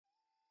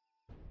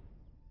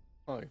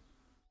Hi,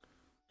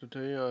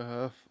 today I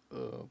have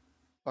a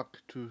bug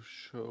to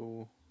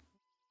show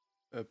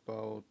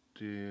about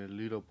the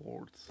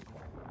leaderboards.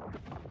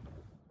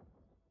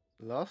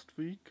 Last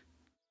week,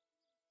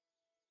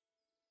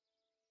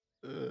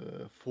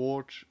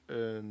 Forge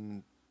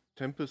and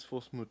Tempest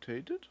was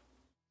mutated.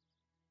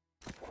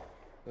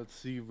 Let's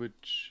see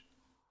which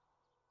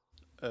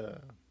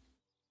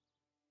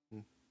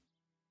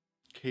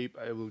cape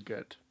I will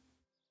get.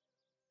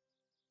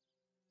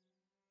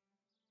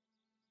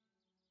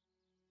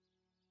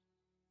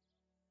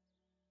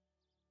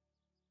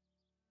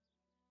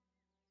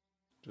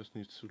 Just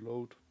needs to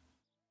load.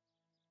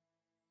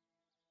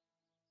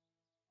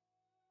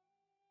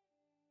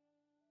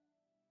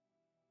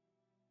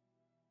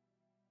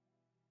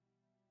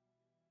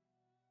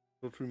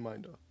 Short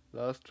reminder,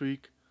 last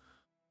week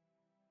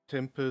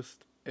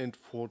Tempest and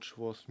Forge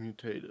was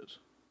mutated.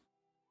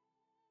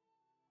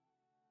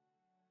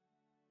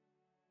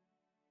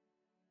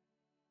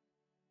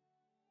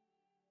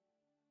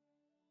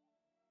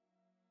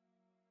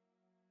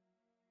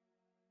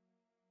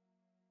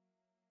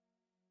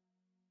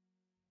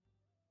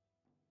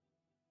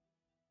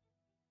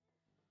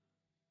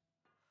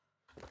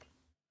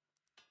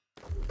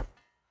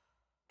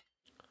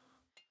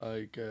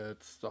 I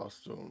get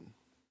Starstone.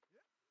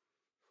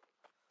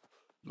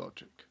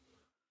 Logic.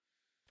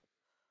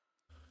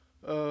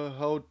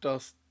 How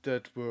does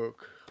that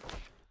work?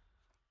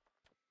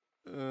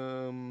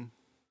 Yeah.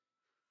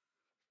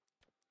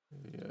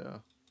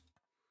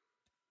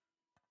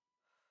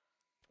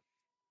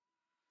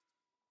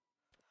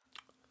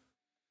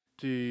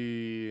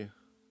 The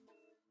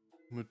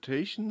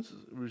mutations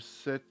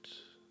reset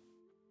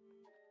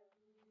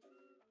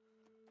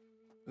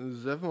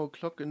 7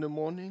 o'clock in the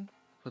morning,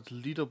 but the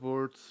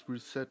leaderboards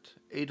reset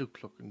 8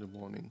 o'clock in the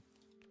morning.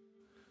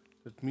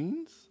 That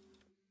means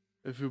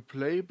if you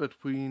play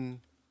between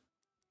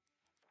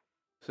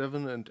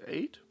 7 and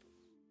 8,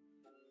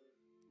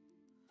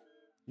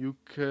 you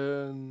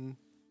can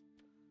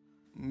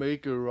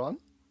make a run,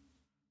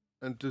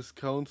 and this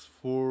counts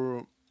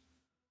for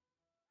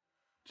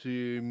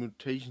the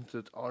mutations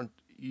that aren't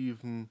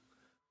even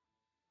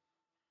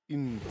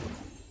in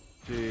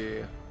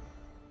the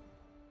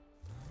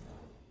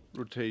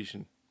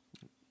rotation.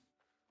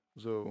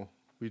 So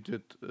we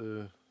did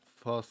a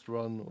fast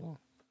run or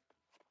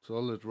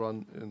solid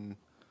run in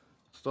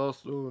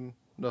Starstone,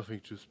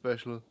 nothing too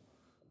special,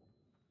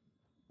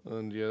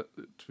 and yet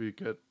we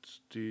get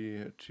the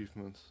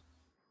achievements.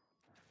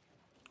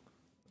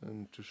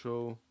 And to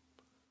show,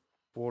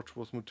 Forge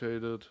was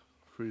mutated,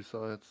 3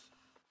 sides,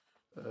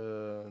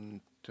 and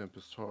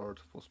Tempest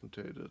Heart was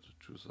mutated,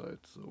 2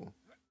 sides, so...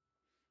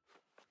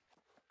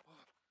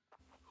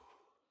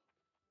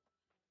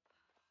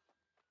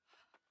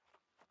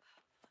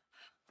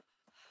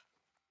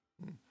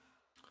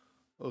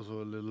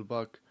 Also a little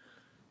bug.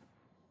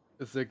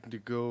 A second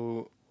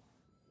ago,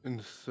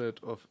 instead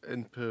of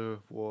NPER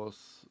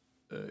was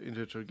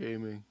integer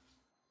gaming,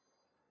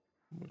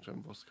 which I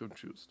was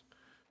confused.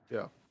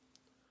 Yeah.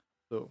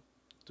 So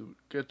to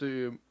get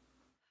the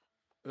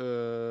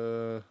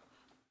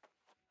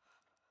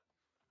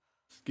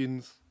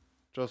skins,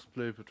 just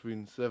play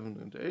between 7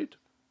 and 8,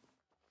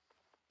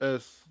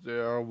 as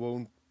there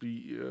won't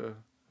be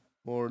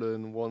more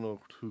than 1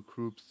 or 2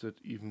 groups that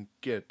even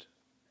get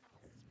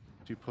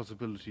the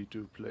possibility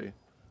to play.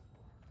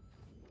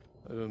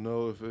 I don't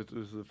know if it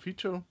is a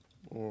feature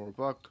or a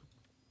bug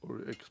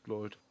or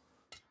exploit,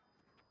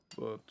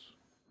 but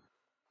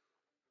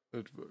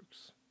it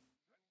works.